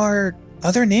that there are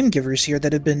other name givers here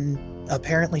that have been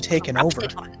apparently taken over.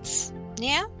 Ones.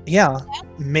 Yeah. Yeah.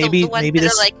 Maybe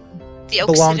this like the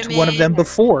belonged to one of them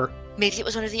before. Maybe it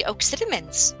was one of the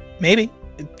Oxidamins. Maybe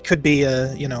it could be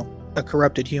a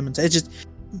corrupted human. It's just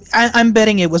I'm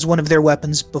betting it was one of their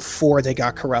weapons before they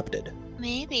got corrupted.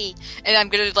 Maybe. And I'm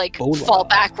gonna fall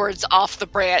backwards off the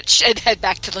and head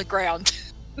back to the ground.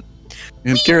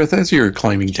 And Gareth, as you're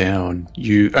climbing down,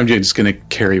 I'm just going to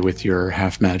carry with your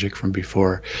half magic from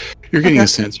before. You're getting a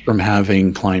sense from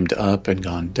having climbed up and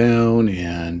gone down,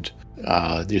 and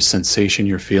the sensation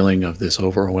you're feeling of this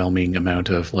overwhelming amount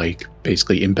of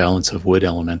basically imbalance of wood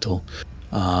elemental.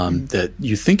 That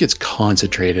you think it's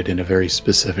concentrated in a very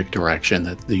specific direction.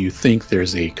 That you think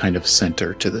there's a kind of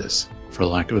center to this, for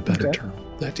lack of a better term.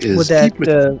 That is.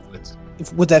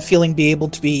 Would that feeling be able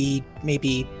to be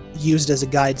maybe used as a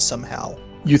guide somehow?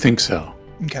 You think so?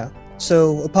 Okay.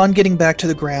 So upon getting back to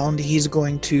the ground, he's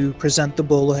going to present the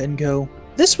bola and go,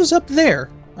 "This was up there.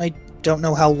 I don't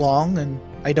know how long, and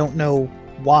I don't know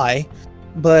why,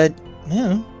 but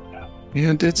yeah."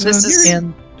 And it's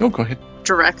go ahead.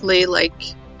 Directly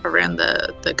around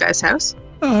the guy's house?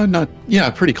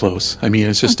 Pretty close. I mean,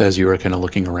 it's just as you were kind of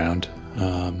looking around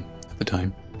at the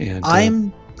time. And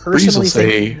I'm personally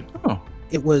thinking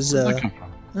it was. Where'd that come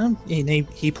from?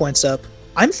 He points up.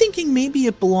 I'm thinking maybe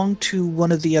it belonged to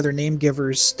one of the other name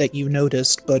givers that you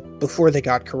noticed, but before they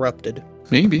got corrupted.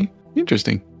 Maybe.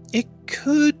 Interesting. It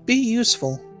could be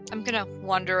useful. I'm gonna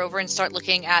wander over and start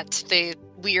looking at the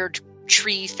weird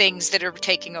tree things that are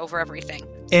taking over everything.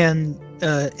 And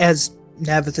as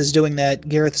Navith is doing that,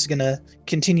 Gareth is going to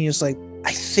continue. It's like,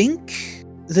 I think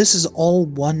this is all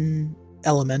one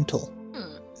elemental.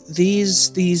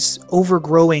 These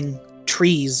overgrowing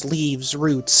trees, leaves,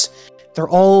 roots, they're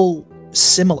all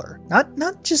similar.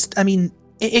 Not just, I mean,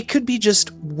 it could be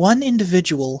just one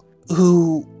individual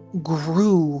who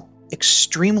grew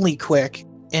extremely quick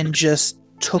and just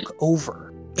took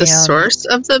over. The source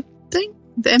of the thing?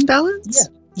 The imbalance?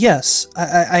 Yeah. Yes.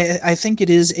 I think it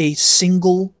is a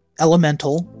single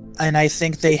elemental, and I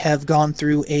think they have gone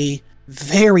through a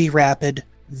very rapid,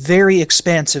 very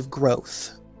expansive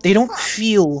growth. They don't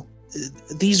feel,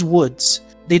 these woods,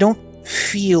 they don't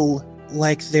feel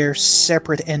like they're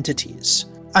separate entities.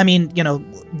 I mean, you know,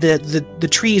 the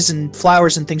trees and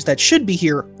flowers and things that should be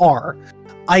here are.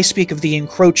 I speak of the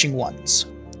encroaching ones.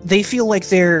 They feel like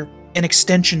they're an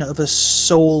extension of a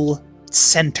soul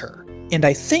center. And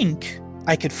I think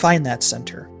I could find that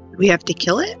center. We have to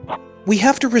kill it? We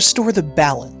have to restore the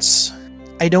balance.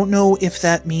 I don't know if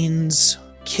that means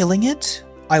killing it.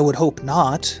 I would hope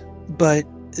not. But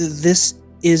this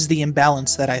is the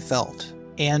imbalance that I felt.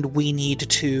 And we need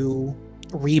to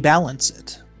rebalance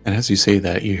it. And as you say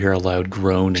that, you hear a loud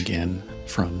groan again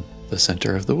from the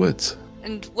center of the woods.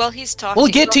 And while he's talking...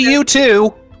 We'll get to you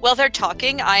too! While they're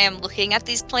talking, I am looking at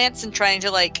these plants and trying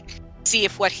to, like, see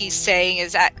if what he's saying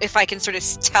is... if I can sort of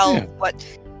tell what...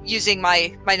 Using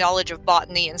my knowledge of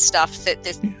botany and stuff,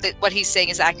 that what he's saying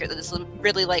is accurate. That it's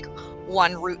really, like,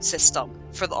 one root system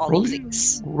for all of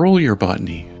these. Roll your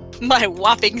botany. My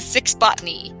whopping 6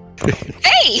 botany.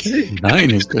 Hey!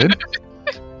 9 is good.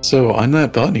 So on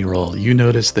that botany roll, you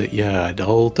notice that, it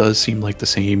all does seem like the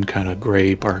same kind of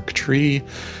gray bark tree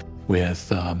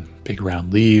with big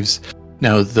round leaves.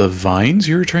 Now, the vines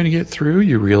you were trying to get through,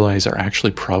 you realize are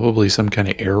actually probably some kind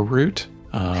of air root,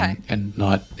 and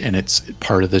it's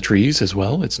part of the trees as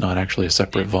well. It's not actually a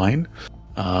separate vine.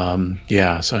 And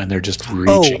they're just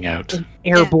reaching out. An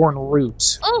airborne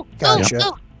root. Oh,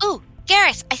 gotcha.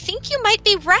 Gareth, I think you might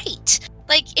be right.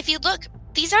 Like, if you look,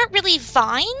 these aren't really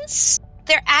vines.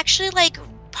 They're actually, like,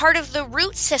 part of the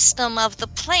root system of the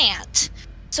plant.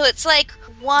 So it's like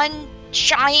one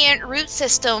giant root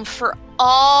system for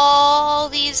all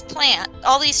these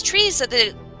trees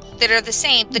that are the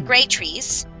same. The gray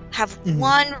trees have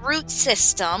one root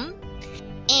system,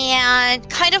 and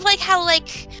kind of like how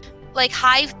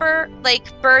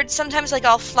birds sometimes like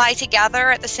all fly together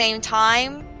at the same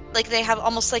time. Like they have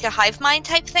almost like a hive mind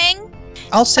type thing.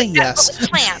 I'll say yes.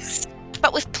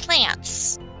 But with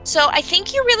plants. So I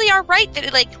think you really are right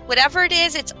that like whatever it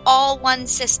is, it's all one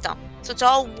system. So it's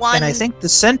all one. And I think the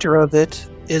center of it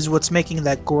is what's making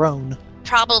that groan.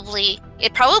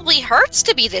 It probably hurts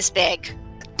to be this big.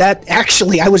 That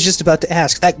actually, I was just about to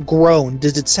ask, that groan,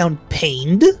 does it sound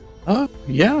pained?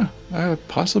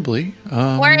 Possibly.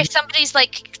 Or if somebody's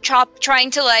like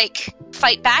trying to like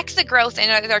fight back the growth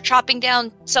and they're chopping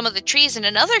down some of the trees in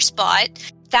another spot,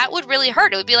 that would really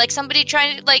hurt. It would be like somebody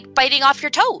trying to like biting off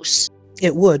your toes.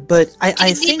 It would, but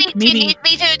I think maybe... Do you need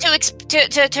me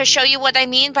to show you what I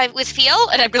mean with feel?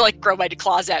 And I'd be like, grow my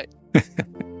claws out.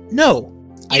 No,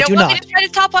 I do not. You don't want me to try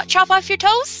to chop off your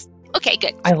toes? Okay,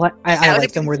 good. I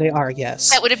like them where they are,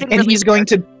 yes. That would have been and really he's going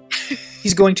to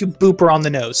boop her on the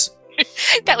nose.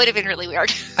 That would have been really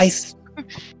weird. And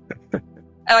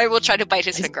I will try to bite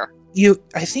his finger.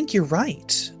 I think you're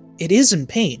right. It is in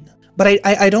pain. But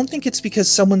I don't think it's because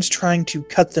someone's trying to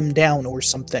cut them down or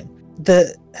something.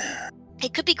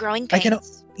 It could be growing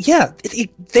pains.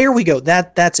 There we go.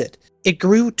 That's it. It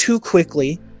grew too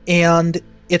quickly, and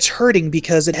it's hurting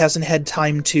because it hasn't had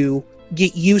time to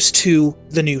get used to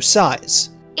the new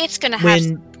size. It's going to have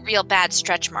some real bad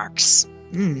stretch marks.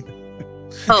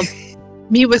 Oh,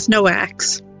 me with no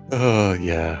axe. Oh,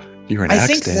 yeah. You're an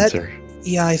axe dancer.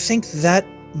 I think that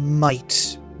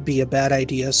might be a bad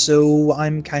idea, so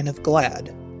I'm kind of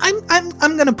glad. I'm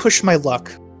going to push my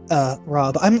luck.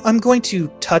 Rob, I'm going to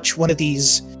touch one of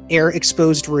these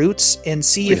air-exposed roots and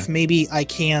see if maybe I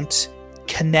can't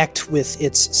connect with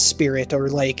its spirit or,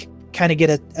 like, kind of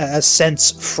get a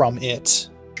sense from it.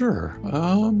 Sure.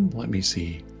 Let me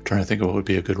see. I'm trying to think of what would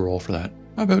be a good roll for that.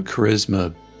 How about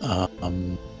charisma?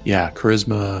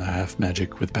 Charisma, half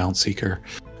magic with Bounce Seeker.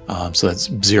 So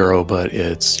that's 0, but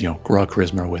it's, raw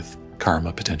charisma with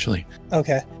karma, potentially.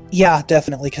 Okay. Yeah,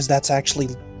 definitely, because that's actually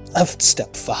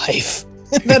step 5.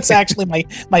 That's actually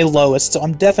my lowest, so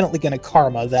I'm definitely going to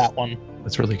karma that one.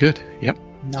 That's really good. Yep.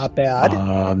 Not bad.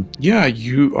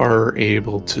 You are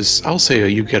able to... I'll say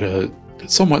you get a...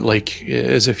 somewhat like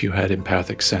as if you had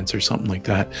empathic sense or something like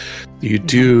that. You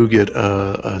do get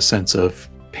a sense of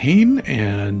pain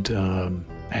and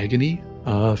agony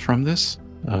from this.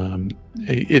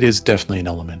 It is definitely an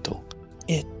elemental.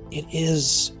 It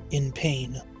is in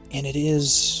pain, and it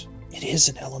is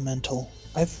an elemental.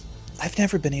 I've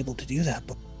never been able to do that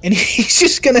before. And he's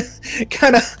just gonna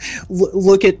kind of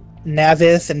look at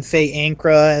Navith and Faye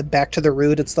Ankra back to the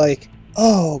root. It's like,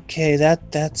 oh, okay,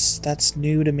 that's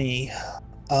new to me.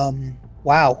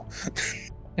 Wow.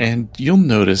 And you'll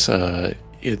notice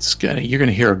you're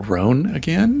gonna hear a groan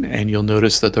again, and you'll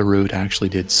notice that the root actually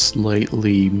did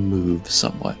slightly move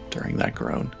somewhat during that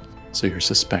groan. So you're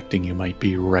suspecting you might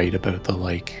be right about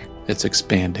it's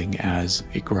expanding as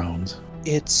it groans.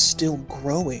 It's still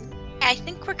growing. I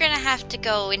think we're gonna have to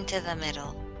go into the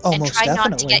middle Oh, and most try definitely.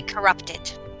 not to get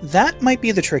corrupted. That might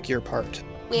be the trickier part.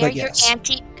 Where But your yes.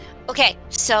 anti. Okay,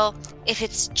 so if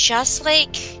it's just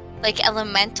like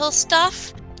elemental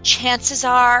stuff, chances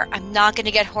are I'm not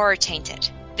gonna get horror tainted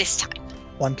this time.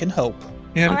 One can hope.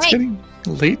 Yeah, All it's right. getting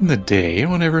late in the day. I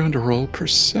want everyone to roll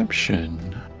perception.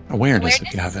 Awareness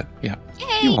if you have it. Yeah.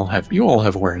 Yay! You all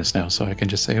have awareness now, so I can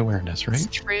just say awareness, right? It's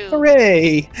true.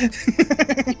 Hooray!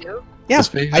 You do? Yeah, Does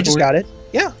Faye I have just got it.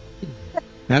 Yeah.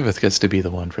 Navith gets to be the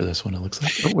one for this one, it looks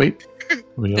like. Oh, wait.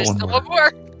 We got There's one still more. one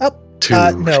more. Two.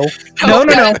 No. Oh,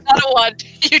 No. It's not a one.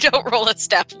 You don't roll a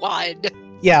step one.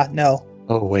 Yeah, no.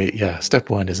 Oh, wait. Yeah. Step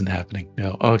one isn't happening.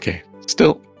 No. Okay.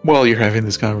 Still, while you're having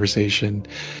this conversation,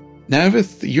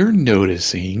 Navith, you're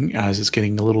noticing as it's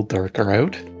getting a little darker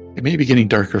out. It may be getting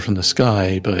darker from the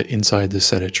sky, but inside this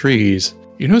set of trees,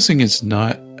 you're noticing it's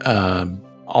not,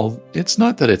 it's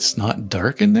not that it's not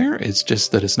dark in there. It's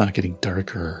just that it's not getting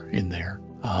darker in there.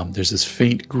 There's this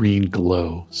faint green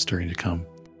glow starting to come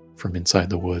from inside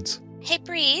the woods. Hey,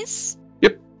 Breeze.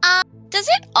 Yep. Does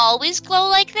it always glow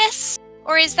like this?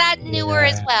 Or is that newer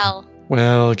as Yeah. well?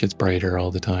 Well, it gets brighter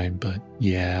all the time, but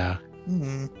yeah.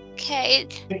 Hmm. Okay,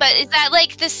 but is that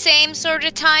like the same sort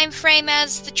of time frame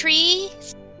as the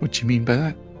trees? What you mean by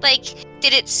that? Like,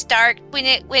 did it start when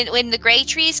the gray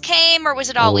trees came, or was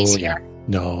it always Oh, here? yeah.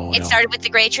 No, It no. started with the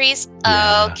gray trees?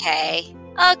 Yeah.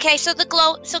 Okay, so the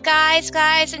glow, so guys,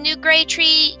 a new gray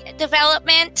tree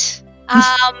development.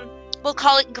 We'll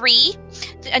call it Gree.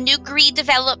 A new Gree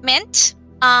development.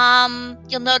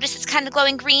 You'll notice it's kind of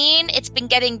glowing green. It's been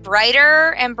getting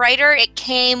brighter and brighter. It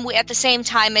came at the same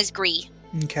time as Gree.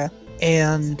 Okay.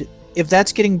 And if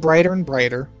that's getting brighter and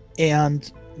brighter,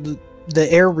 and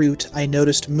the air root I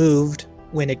noticed moved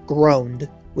when it groaned,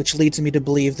 which leads me to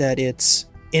believe that it's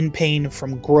in pain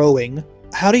from growing.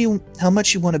 How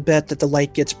much you want to bet that the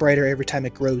light gets brighter every time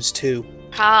it grows too?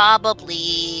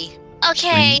 Probably.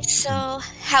 Okay, so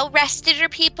how rested are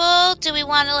people? Do we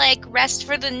want to rest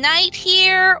for the night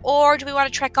here, or do we want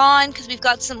to trek on because we've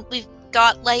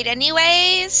got light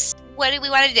anyways? What do we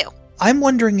want to do? I'm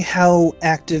wondering how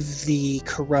active the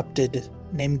corrupted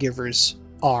name givers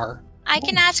are. I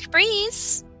can ask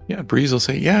Breeze. Yeah, Breeze will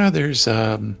say, yeah, there's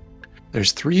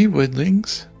 3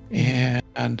 woodlings,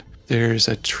 and there's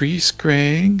a tree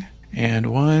scraying, and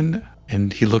one,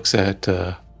 and he looks at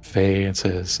Faye and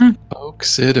says, oak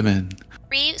cinnamon.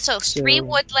 Three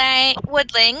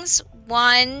woodlings,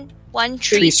 one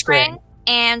tree spring,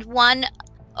 and one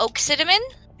oak cinnamon.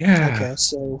 Yeah. Okay,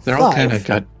 so They're all 5. kind of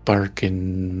got bark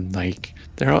and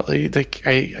they're all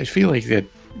I feel like that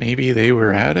maybe they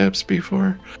were adepts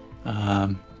before,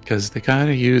 because they kind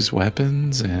of use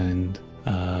weapons and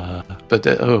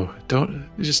don't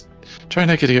just try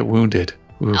not to get wounded.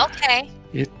 Ooh, Okay.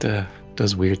 it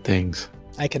does weird things.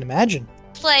 I can imagine.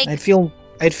 I'd feel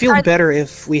Are- better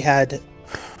if we had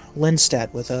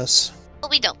Linstat with us.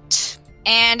 We don't.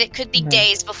 And it could be No.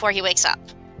 days before he wakes up.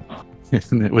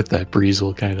 With that, Breeze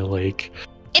will kind of It's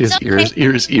his okay.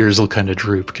 ears will kind of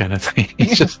droop, kind of thing.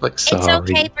 He's just sorry. It's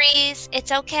okay, Breeze.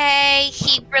 It's okay.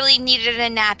 He really needed a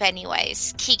nap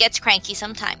anyways. He gets cranky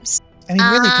sometimes. I mean,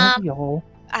 really, Um, don't we all?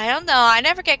 I don't know. I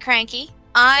never get cranky.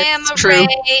 I am It's a true.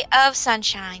 ray of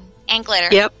sunshine and glitter.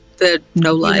 Yep, the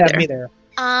no You lie have there. me there.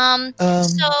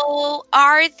 So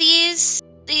are these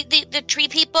the tree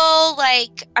people,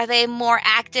 are they more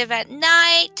active at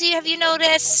night? Have you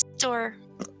noticed? Or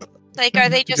are I they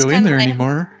don't have just to go in kind there of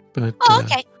anymore? But Oh,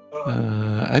 okay.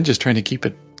 I'm just trying to keep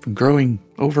it from growing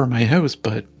over my house.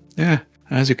 But yeah,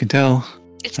 as you can tell,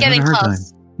 It's having getting a hard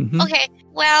close. Mhm. Okay.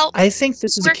 Well, I think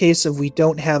this is a We're- case of we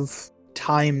don't have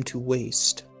time to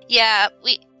waste. yeah,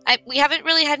 we haven't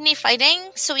really had any fighting,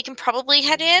 so we can probably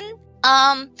head in.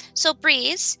 So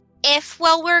Breeze, if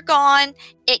while we're gone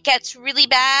it gets really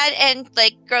bad and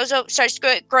starts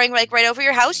growing right over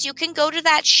your house, you can go to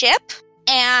that ship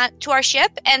and to our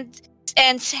ship and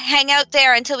hang out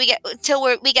there until we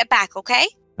get back. Okay?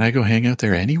 Can I go hang out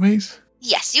there anyways?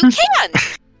 Yes, you can.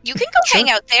 You can go Sure. hang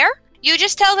out there. You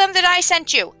just tell them that I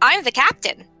sent you. I'm the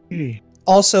captain. Hey,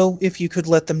 Also, if you could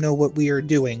let them know what we are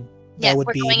doing, Yeah, that would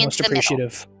we're be going most into the middle.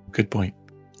 appreciative. Good point.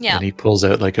 Yeah. And he pulls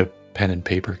out like a pen and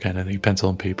paper kind of thing, pencil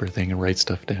and paper thing, and writes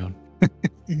stuff down.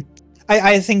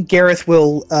 I think Gareth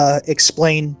will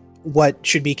explain what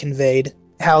should be conveyed.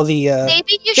 How the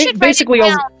Maybe you should basically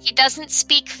write it all- down. He doesn't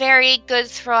speak very good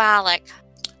Throalic.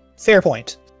 fair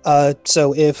point.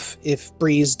 So if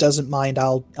Breeze doesn't mind,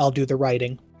 I'll do the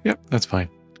writing. Yep, that's fine.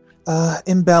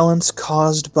 Imbalance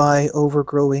caused by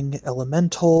overgrowing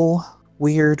elemental.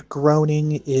 Weird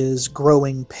groaning is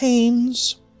growing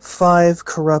pains. 5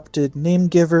 corrupted name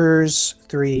givers.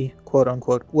 3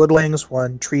 quote-unquote woodlings.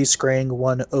 1 tree scraying.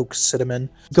 1 oak cinnamon.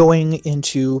 Going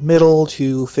into middle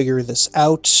to figure this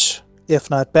out. If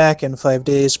not back in 5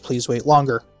 days, please wait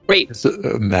longer. Wait, Just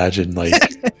imagine like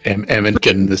Emmett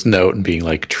getting this note and being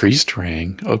like, tree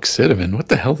strang, oak cinnamon. What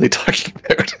the hell are they talking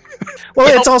about?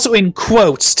 Well, it's also in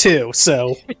quotes, too,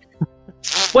 so...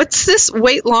 what's this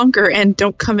wait longer and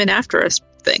don't come in after us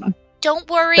thing? Don't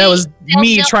worry. That was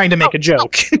me they'll- trying to make a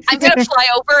joke. I'm gonna fly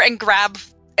over and grab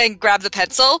the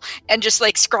pencil and just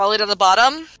like scrawl it on the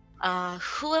bottom.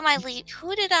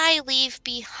 Who did I leave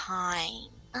behind?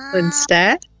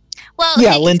 Linstat? Well,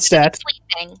 Yeah, he's Linstat.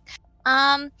 sleeping.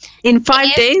 In 5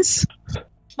 If- days?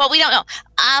 Well, we don't know.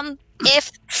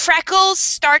 If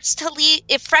Freckles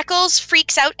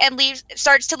freaks out and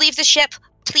starts to leave the ship,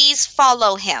 please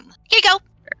follow him. Here you go,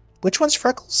 Which one's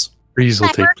Freckles? Breeze will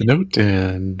take Leopard. the note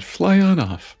and fly on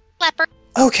off. Leopard.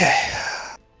 Okay.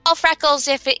 Call Freckles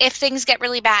if things get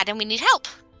really bad and we need help.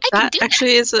 I can That do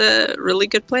actually is a really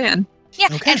good plan. that.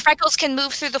 Yeah, Okay. and Freckles can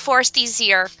move through the forest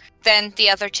easier than the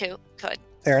other two could.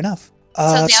 Fair enough.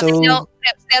 Now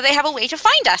they have a way to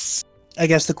find us. I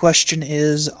guess the question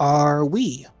is, are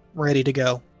we ready to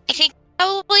go? I think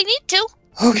probably need to.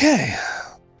 Okay.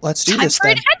 Let's do Time this for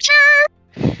then.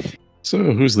 adventure. So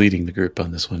who's leading the group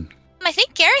on this one? I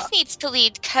think Gareth needs to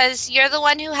lead because you're the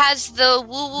one who has the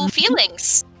woo-woo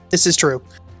feelings. This is true.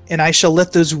 And I shall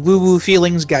let those woo-woo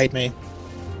feelings guide me.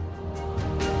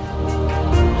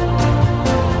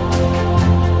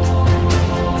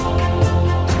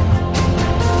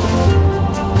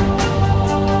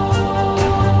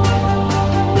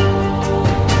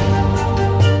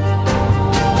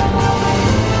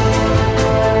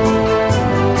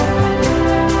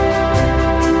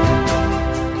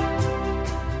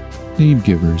 Name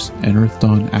Givers, an Earth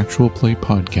Dawn actual play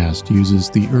podcast, uses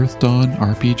the Earth Dawn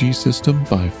RPG system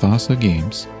by FASA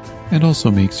Games, and also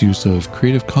makes use of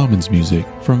Creative Commons music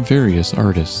from various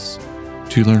artists.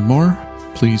 To learn more,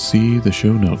 please see the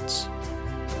show notes.